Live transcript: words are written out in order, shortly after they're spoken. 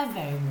A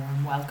very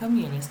warm welcome.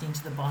 You're listening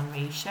to the Bon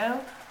Mee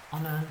Show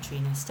on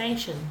Trina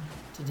Station.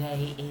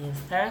 Today is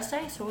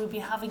Thursday, so we'll be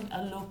having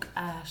a look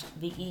at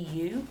the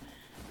EU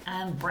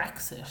and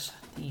Brexit,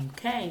 the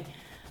UK.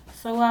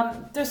 So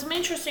there's some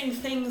interesting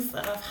things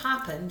that have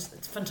happened.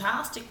 It's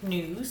fantastic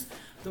news.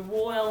 The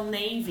Royal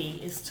Navy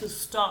is to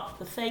stop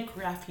the fake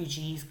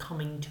refugees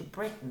coming to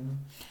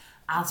Britain,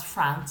 as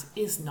France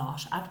is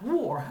not at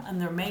war,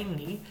 and they're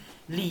mainly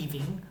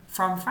leaving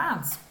from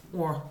France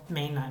or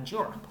mainland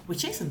Europe,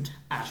 which isn't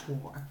at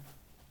war.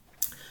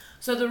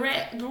 So the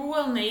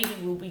Royal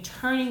Navy will be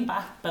turning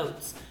back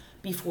boats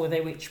before they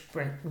reach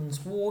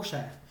Britain's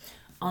water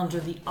under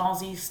the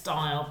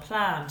Aussie-style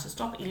plan to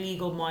stop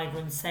illegal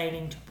migrants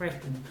sailing to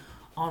Britain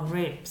on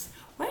ribs.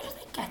 Where do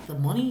they get the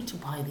money to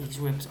buy these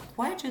ribs?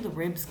 Where do the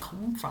ribs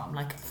come from?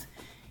 It's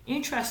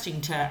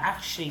interesting to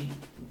actually,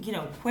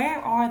 where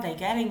are they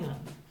getting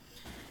them?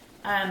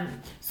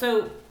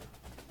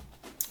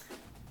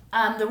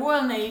 The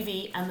Royal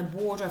Navy and the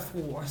Border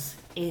Force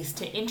is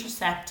to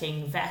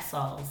intercepting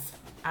vessels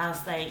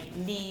as they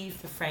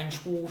leave the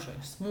French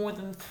waters. More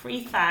than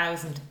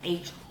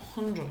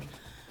 3,800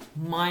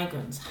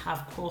 migrants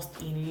have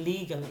crossed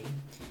illegally.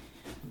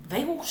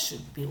 They all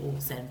should be all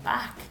sent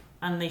back,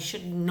 and they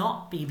should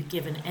not be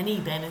given any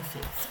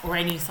benefits or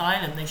any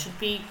asylum. They should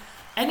be,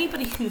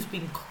 anybody who's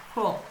been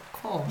caught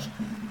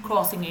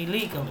crossing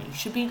illegally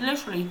should be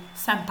literally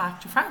sent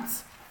back to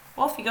France.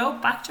 Off you go,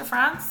 back to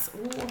France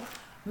or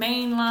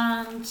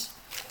mainland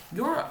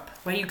Europe,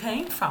 where you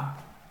came from.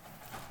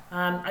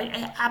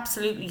 I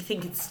absolutely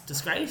think it's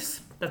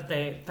disgrace that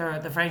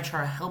the French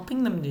are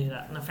helping them do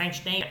that, and the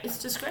French Navy. It's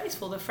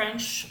disgraceful. The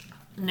French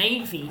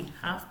Navy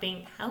have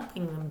been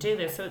helping them do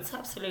this, so it's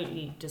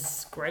absolutely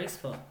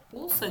disgraceful.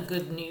 Also,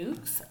 good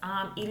news: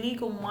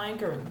 illegal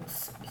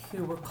migrants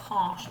who were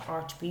caught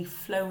are to be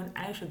flown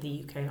out of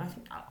the UK. And I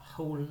think a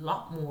whole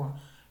lot more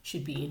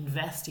should be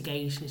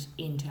investigated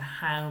into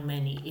how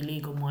many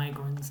illegal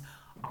migrants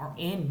are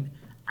in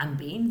and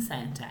being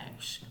sent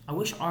out. I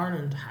wish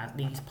Ireland had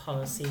these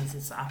policies.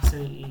 It's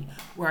absolutely,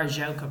 we're a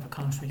joke of a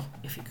country,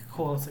 if you could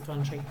call us a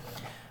country.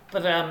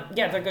 But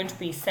they're going to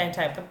be sent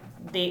out. But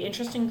the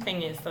interesting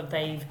thing is that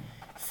they've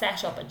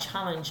set up a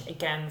challenge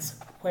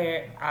against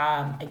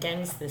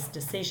this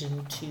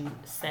decision to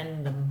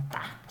send them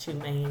back to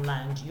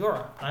mainland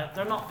Europe.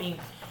 They're not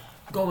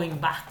going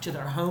back to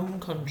their home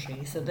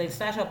country. So they've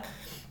set up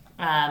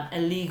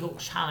a legal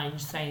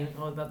challenge saying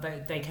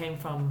that they came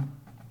from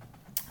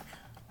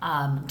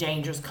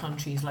dangerous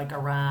countries like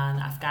Iran,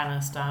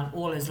 Afghanistan,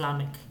 all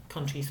Islamic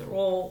countries. They're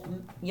all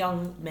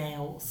young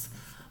males,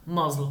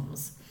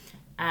 Muslims,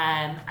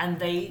 and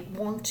they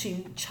want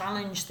to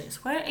challenge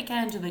this. Where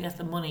again do they get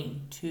the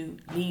money to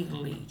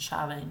legally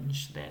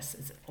challenge this?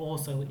 It's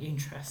also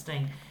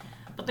interesting,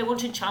 but they want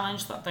to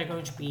challenge that they're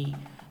going to be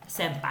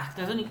sent back.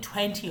 There's only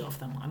 20 of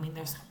them. I mean,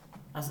 there's,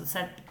 as I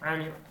said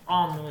earlier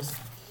on,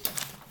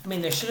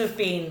 there should have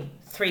been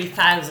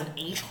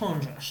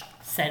 3,800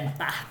 sent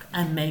back,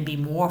 and maybe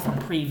more from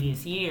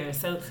previous years.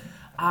 So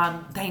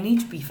they need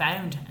to be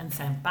found and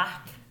sent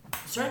back.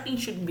 Certainly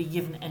shouldn't be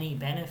given any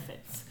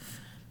benefits.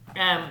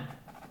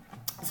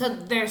 So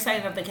they're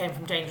saying that they came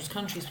from dangerous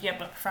countries. Yeah,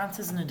 but France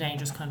isn't a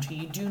dangerous country.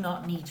 You do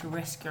not need to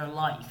risk your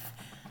life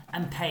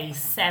and pay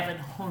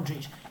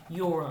 700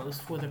 euros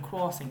for the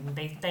crossing.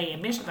 They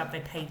admitted that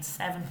they paid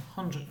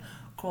 700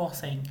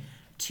 crossing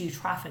to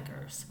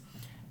traffickers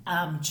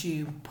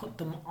to put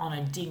them on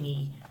a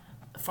dinghy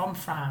from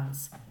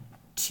France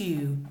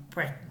to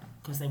Britain,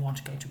 because they want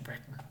to go to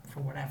Britain for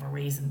whatever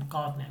reason,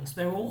 God knows.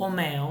 They're all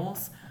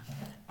males,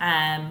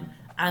 and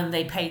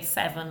they paid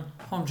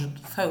 700,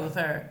 so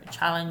they're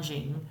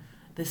challenging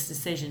this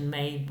decision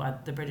made by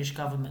the British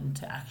government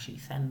to actually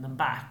send them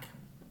back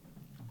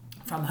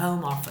from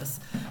Home Office.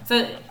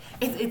 So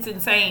it's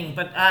insane,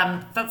 but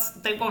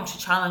they want to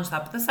challenge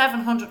that. But the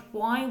 700,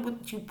 why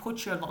would you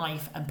put your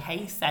life and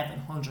pay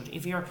 700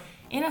 if you're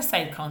in a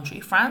safe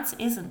country? France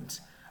isn't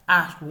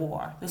at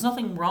war. There's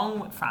nothing wrong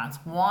with France.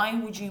 Why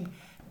would you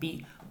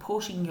be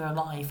putting your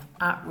life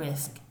at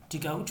risk to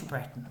go to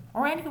Britain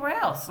or anywhere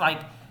else?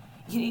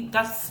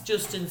 That's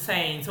just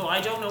insane. So I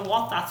don't know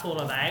what that's all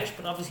about,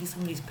 but obviously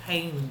somebody's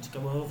paying them to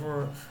go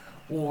over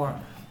or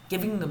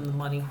giving them the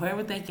money. Where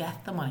would they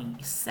get the money?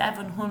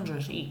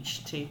 700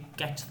 each to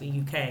get to the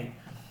UK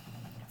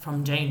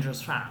from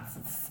dangerous France.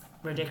 It's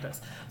ridiculous.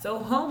 So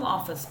Home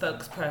Office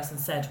spokesperson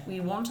said, "We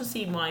want to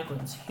see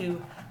migrants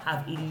who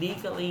have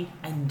illegally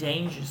and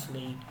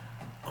dangerously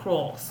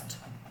crossed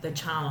the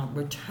channel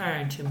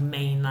return to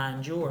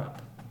mainland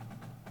Europe."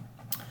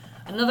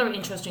 Another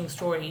interesting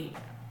story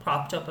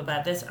propped up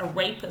about this: a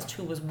rapist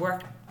who was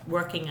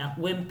working at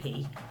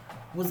Wimpy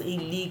was a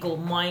legal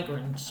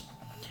migrant.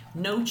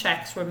 No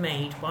checks were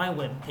made by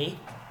Wimpy.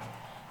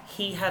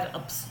 He had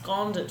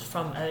absconded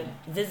from a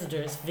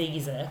visitor's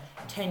visa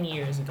 10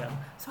 years ago.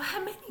 So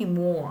how many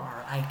more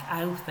are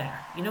out there?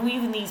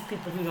 Even these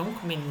people who don't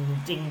come in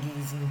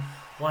dinghies and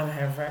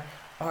whatever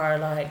are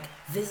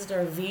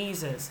visitor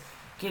visas.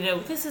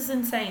 This is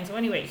insane. So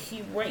anyway,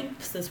 he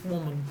rapes this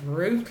woman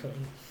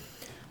brutally.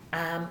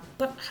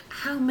 But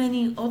how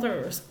many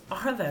others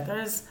are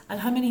there? And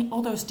how many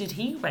others did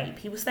he rape?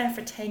 He was there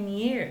for 10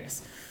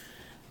 years.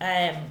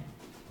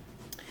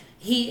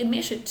 He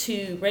admitted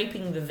to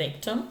raping the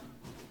victim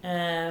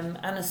and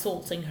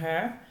assaulting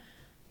her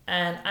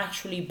and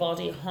actually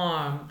body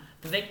harm.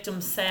 The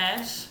victim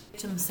said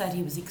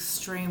he was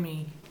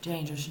extremely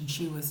dangerous and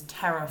she was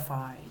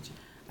terrified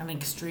and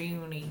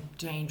extremely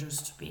dangerous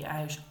to be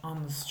out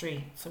on the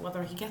street. So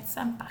whether he gets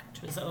sent back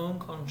to his own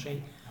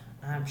country,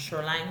 Sri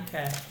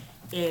Lanka,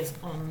 is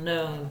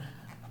unknown.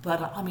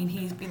 But I mean,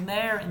 he's been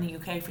there in the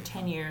UK for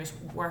 10 years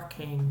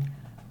working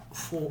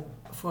for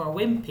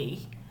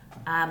Wimpy.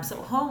 So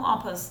Home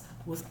Office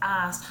was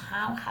asked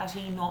how had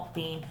he not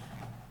been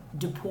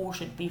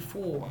deported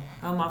before.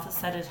 Home Office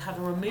said it had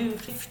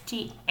removed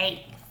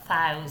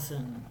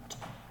 58,000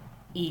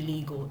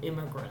 illegal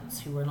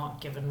immigrants who were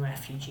not given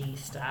refugee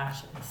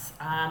status.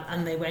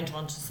 And they went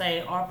on to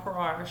say, our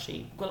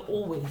priority will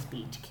always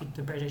be to keep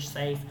the British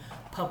safe,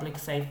 public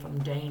safe from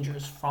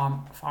dangers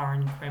from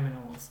foreign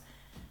criminals.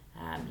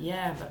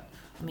 But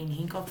I mean,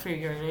 he got through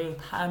your loop.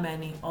 How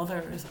many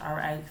others are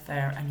out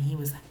there? And he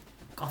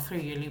got through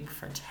your loop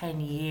for 10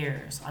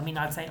 years. I mean,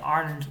 I'd say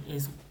Ireland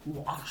is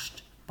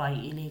washed by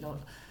illegal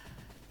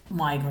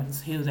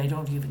migrants who they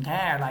don't even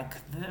care. Like,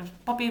 there's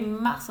probably a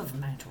massive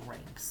amount of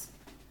rapes.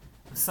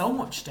 So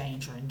much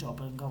danger in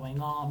Dublin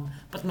going on,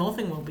 but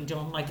nothing will be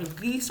done. Like,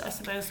 at least I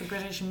suppose the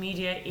British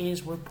media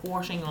is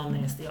reporting on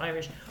this. The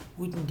Irish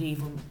wouldn't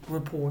even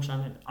report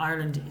on it.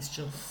 Ireland is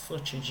just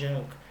such a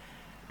joke.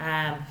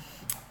 A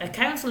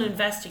council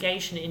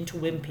investigation into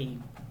Wimpy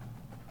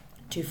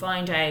to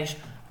find out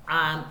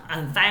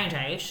and found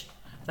out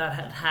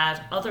that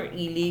had other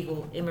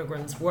illegal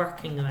immigrants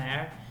working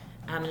there.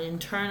 An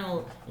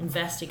internal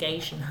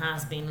investigation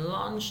has been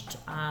launched.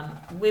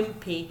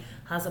 Wimpy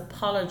has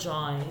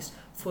apologised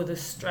for the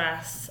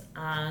stress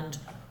and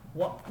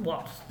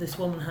what this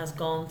woman has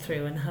gone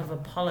through, and have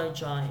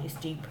apologised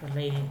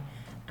deeply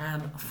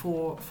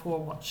for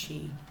what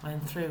she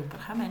went through. But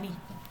how many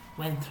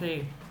went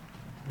through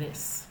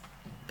this?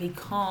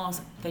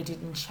 Because they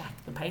didn't check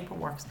the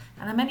paperwork.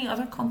 And how many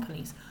other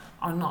companies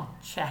are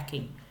not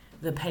checking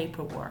the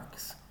paperwork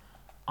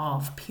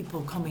of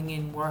people coming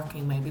in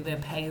working? Maybe they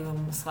pay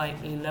them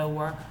slightly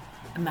lower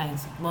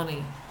amounts of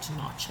money to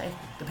not check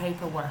the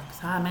paperwork.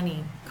 So how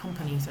many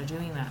companies are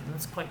doing that? And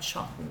it's quite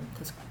shocking,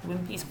 because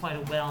Wimpy's quite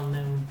a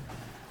well-known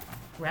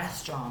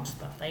restaurant.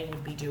 That they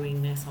would be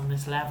doing this on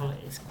this level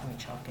is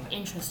quite shocking.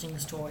 Interesting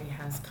story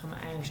has come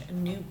out. A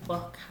new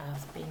book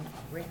has been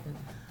written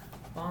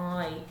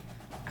by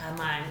a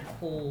man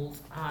called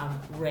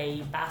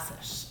Ray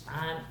Bassett,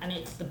 and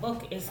the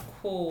book is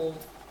called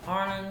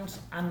Ireland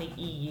and the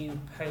EU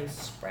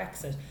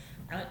post-Brexit,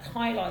 and it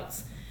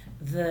highlights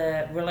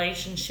the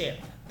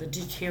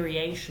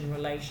deterioration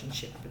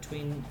relationship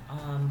between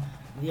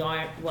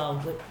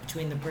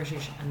between the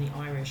British and the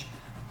Irish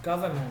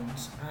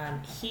government.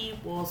 He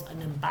was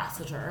an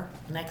ex-ambassador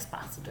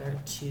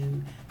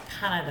to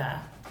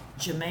Canada,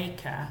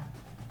 Jamaica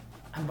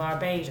and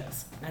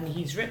Barbados, and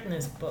he's written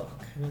this book,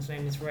 and his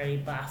name is Ray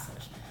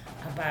Bassett,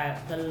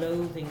 about the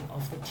loathing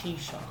of the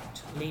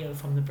Taoiseach, Leo,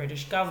 from the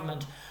British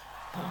government.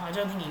 I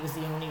don't think he was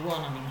the only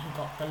one. I mean, he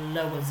got the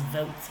lowest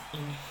votes in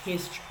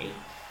history,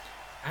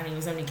 and he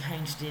was only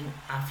counted in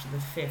after the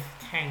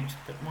 5th count.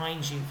 But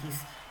mind you,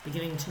 he's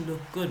beginning to look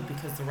good,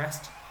 because the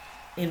rest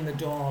in the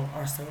Dáil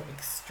are so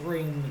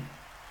extremely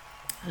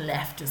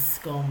leftist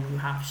scum. You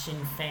have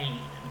Sinn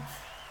Féin and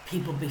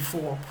people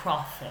before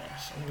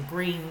profit and the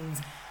Greens.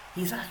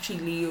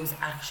 Leo's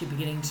actually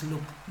beginning to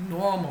look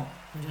normal.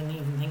 I didn't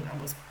even think that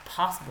was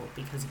possible,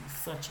 because he's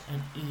such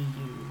an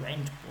EU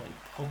rent boy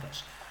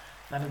puppet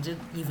that I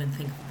didn't even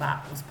think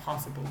that was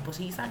possible. But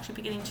he's actually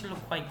beginning to look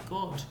quite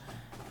good,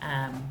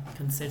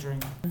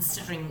 considering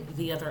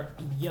the other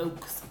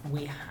yokes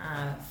we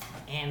have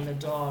in the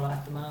Dáil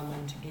at the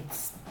moment.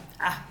 It's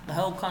the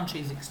whole country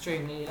is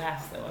extremely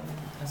left, though. I mean,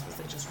 I suppose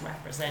they just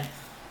represent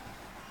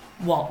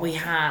what we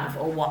have,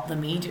 or what the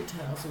media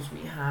tells us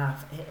we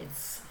have.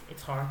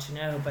 It's hard to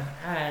know, but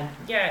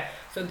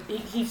so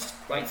he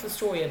writes a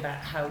story about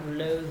how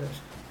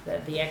loathed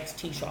that the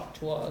ex-Taoiseach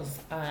was,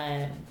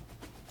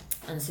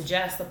 and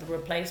suggests that the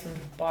replacement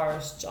of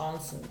Boris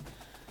Johnson,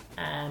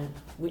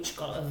 which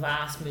got a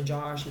vast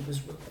majority,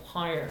 was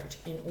required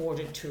in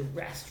order to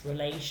arrest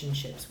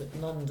relationships with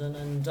London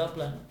and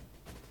Dublin.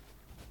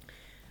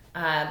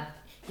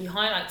 He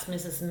highlights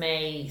Mrs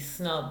May's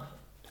snub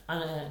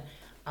and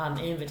an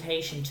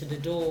invitation to the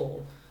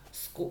Dáil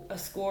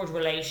scored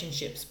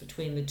relationships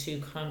between the two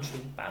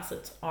countries.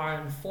 Bassett's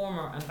our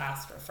former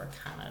ambassador for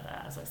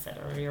Canada, as I said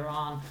earlier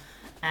on,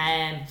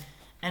 and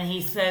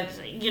he said,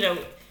 he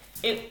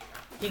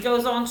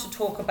goes on to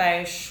talk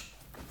about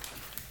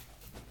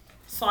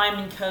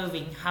Simon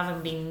Covey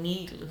having been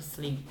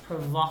needlessly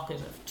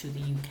provocative to the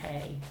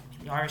UK.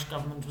 The Irish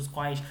government was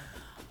quite,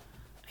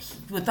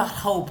 with that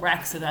whole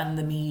Brexit, and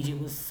the media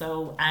was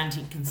so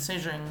anti,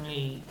 considering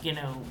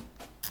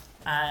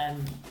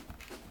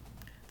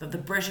that the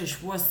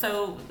British was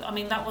so, I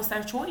mean, that was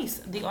their choice.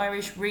 The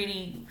Irish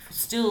really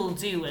still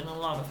do, and a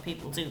lot of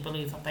people do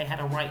believe that they had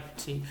a right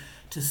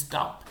to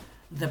stop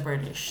the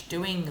British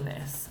doing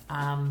this.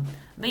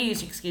 They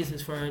use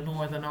excuses for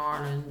Northern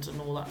Ireland and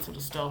all that sort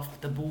of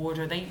stuff, the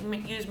border. They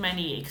use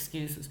many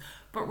excuses,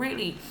 but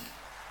really,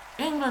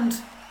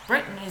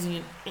 Britain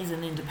is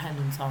an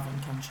independent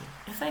sovereign country.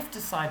 If they've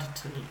decided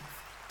to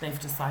leave, they've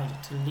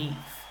decided to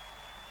leave,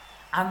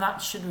 and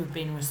that should have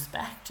been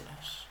respected.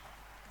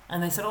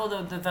 And they said,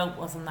 although the vote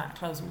wasn't that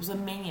close, it was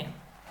 1 million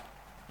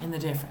in the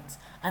difference.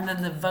 And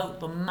then the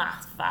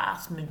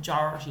vast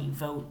majority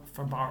vote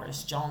for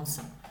Boris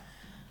Johnson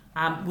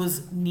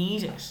was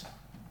needed.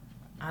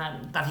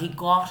 That he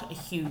got a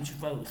huge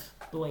vote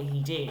the way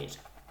he did,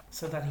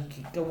 so that he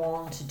could go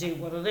on to do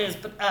what it is.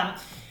 But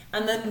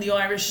and then the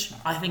Irish,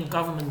 I think,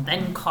 government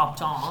then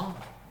copped on,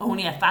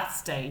 only at that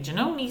stage, and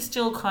only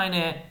still kind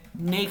of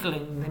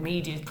niggling. The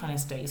media kind of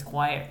stays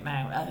quiet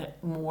now,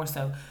 more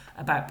so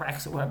about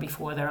Brexit, where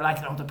before they were like,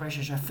 oh, the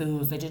British are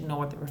fools, they didn't know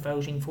what they were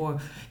voting for,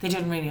 they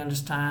didn't really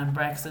understand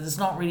Brexit, it's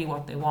not really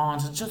what they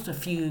want, it's just a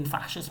few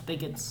fascist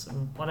bigots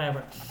and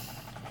whatever.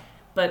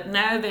 But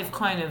now they've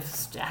kind of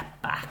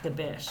stepped back a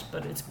bit,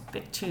 but it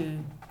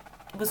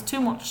was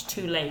too much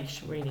too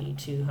late really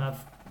to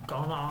have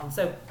gone on.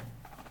 So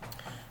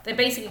they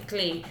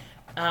basically,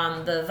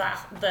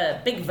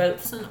 the big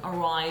votes and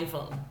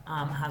arrival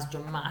has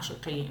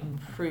dramatically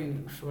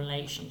improved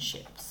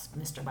relationships,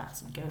 Mr.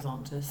 Bassett goes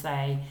on to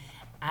say,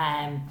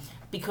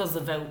 because the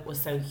vote was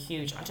so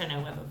huge. I don't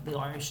know whether the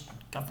Irish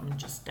government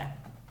just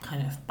stepped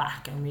kind of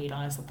back and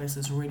realised that this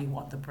is really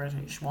what the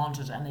British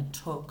wanted, and it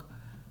took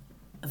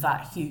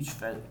that huge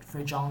vote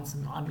for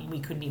Johnson. I mean,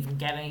 we couldn't even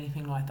get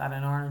anything like that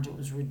in Ireland. It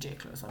was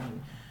ridiculous. I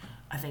mean,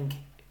 I think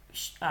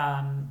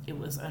it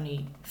was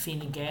only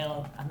Fine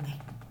Gael, and they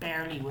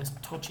barely was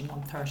touching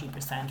on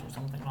 30% or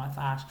something like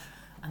that,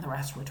 and the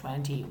rest were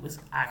 20. It was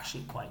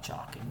actually quite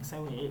shocking.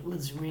 So it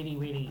was really,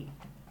 really,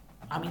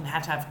 I mean, they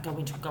had to go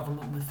into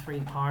government with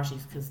 3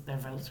 parties because their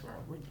votes were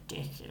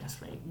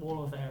ridiculously,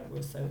 all of it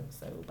was so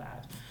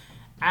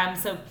bad.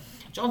 So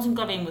Johnson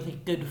got in with a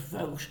good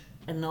vote,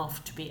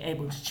 enough to be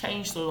able to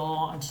change the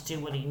law and to do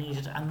what he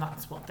needed, and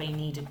that's what they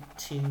needed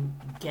to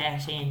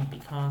get in,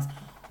 because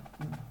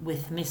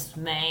with Miss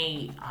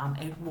May,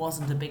 it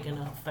wasn't a big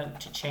enough vote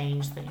to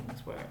change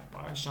things, where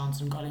Boris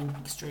Johnson got in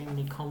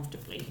extremely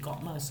comfortably. He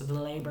got most of the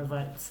Labour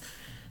votes,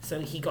 so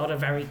he got a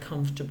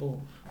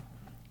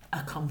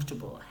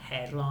comfortable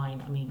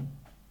headline. I mean,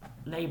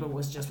 Labour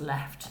was just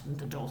left in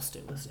the dust.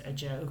 It was a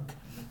joke,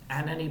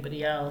 and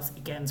anybody else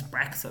against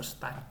Brexit,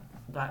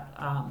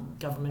 that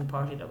government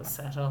party that was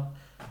set up,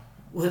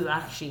 was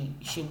actually,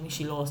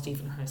 she lost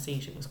even her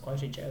seat. It was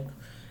quite a joke.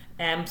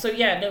 So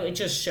yeah, no, it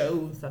just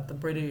shows that the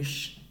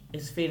British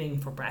feeling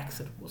for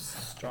Brexit was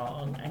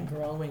strong and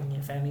growing,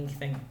 if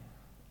anything.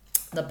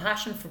 The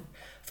passion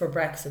for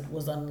Brexit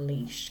was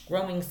unleashed,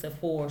 growing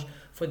support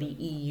for the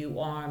EU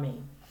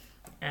army.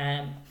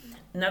 Now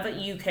that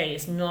UK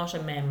is not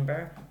a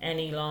member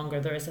any longer,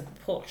 there is a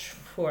push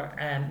for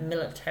a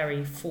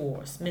military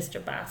force.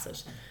 Mr.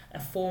 Bassett, a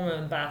former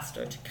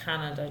ambassador to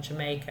Canada,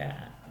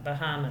 Jamaica,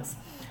 Bahamas,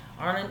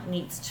 Ireland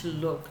needs to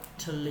look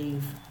to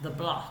leave the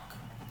bloc.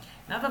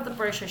 Now that the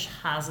British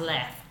has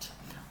left,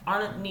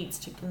 Ireland needs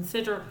to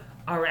consider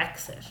our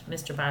exit,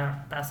 Mr.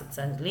 Bassett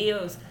says.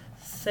 Leo's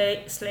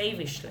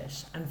slavishly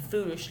and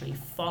foolishly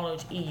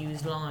followed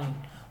EU's line,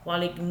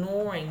 while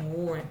ignoring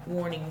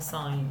warning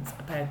signs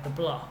about the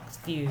bloc's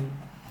view.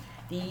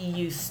 The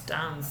EU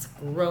stands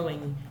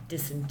growing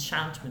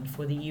disenchantment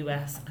for the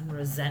US and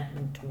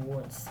resentment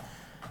towards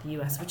the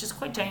US, which is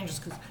quite dangerous,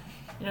 because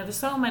there's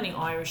so many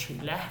Irish who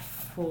left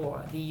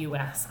for the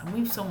US, and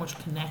we've so much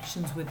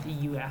connections with the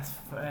US.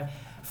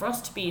 For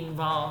us to be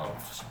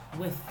involved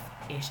with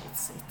it,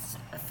 it's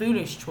a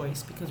foolish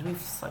choice, because we've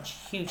such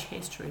huge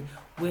history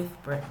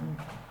with Britain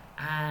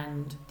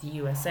and the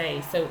USA.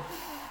 So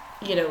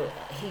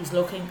he's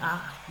looking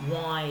at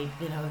why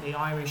the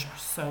Irish are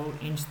so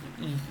into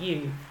the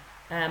EU,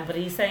 but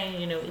he's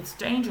saying it's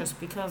dangerous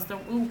because there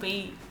will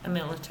be a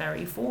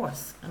military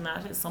force, and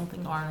that is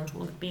something Ireland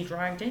will be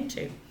dragged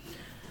into.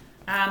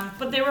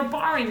 But they were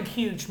borrowing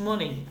huge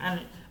money,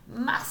 and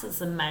massive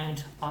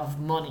amount of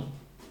money,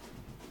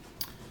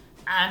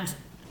 and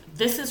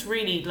this is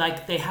really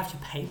like they have to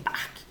pay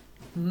back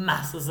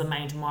massive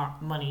amount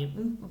of money.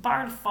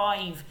 Borrowed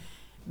 5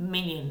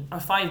 million or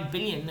 5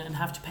 billion and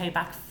have to pay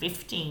back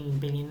 15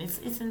 billion. It's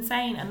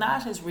insane, and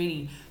that is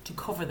really to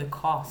cover the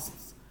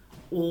costs,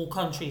 all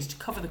countries, to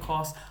cover the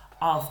costs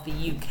of the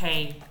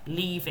UK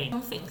leaving. I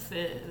don't think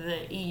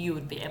the EU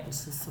would be able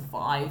to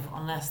survive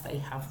unless they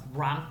have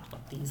ramped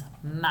up these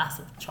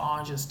massive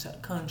charges to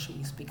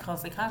countries,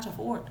 because they can't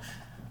afford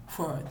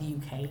for the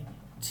UK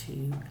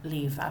to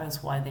leave. That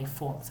is why they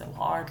fought so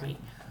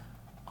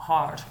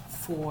hard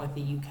for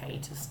the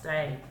UK to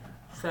stay.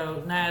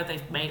 So now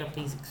they've made up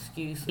these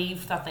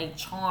excuses that they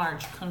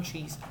charge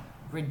countries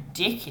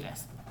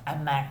ridiculous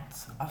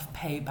amounts of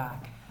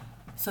payback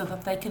so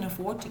that they can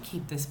afford to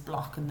keep this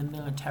bloc and the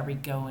military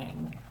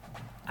going.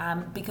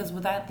 Because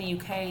without the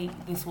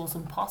UK, this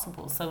wasn't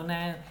possible. So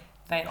now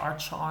they are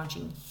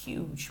charging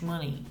huge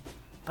money.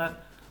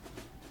 But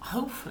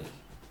hopefully,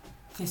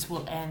 this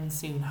will end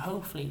soon.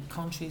 Hopefully,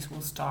 countries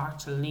will start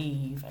to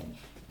leave, and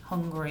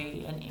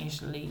Hungary and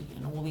Italy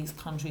and all these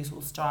countries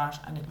will start,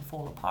 and it'll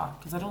fall apart.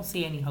 Because I don't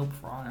see any hope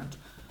for Ireland.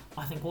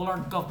 I think all our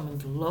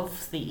government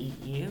loves the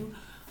EU.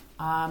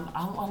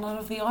 A lot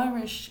of the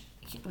Irish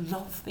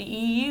love the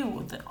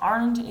EU.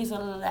 Ireland is a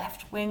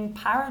left-wing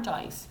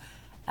paradise.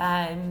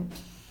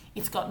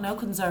 It's got no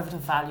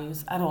conservative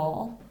values at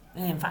all.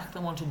 And in fact, they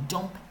want to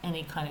dump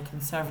any kind of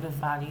conservative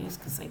values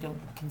because they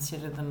don't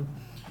consider them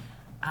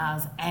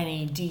as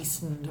any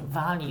decent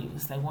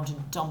values. They want to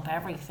dump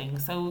everything.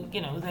 So,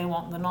 they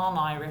want the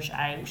non-Irish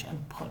out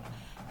and put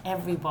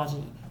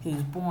everybody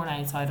who's born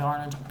outside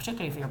Ireland,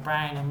 particularly if you're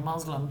brown and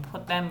Muslim,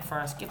 put them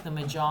first, give them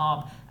a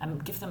job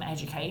and give them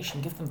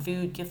education, give them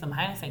food, give them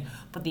housing.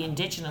 But the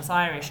indigenous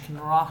Irish can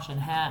rot in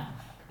hell.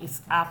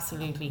 It's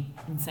absolutely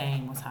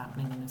insane what's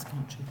happening in this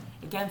country.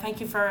 Again,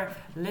 thank you for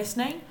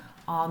listening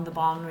on the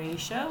Bon Marie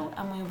Show,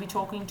 and we'll be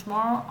talking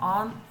tomorrow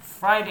on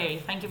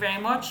Friday. Thank you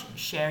very much.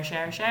 Share,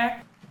 share,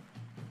 share.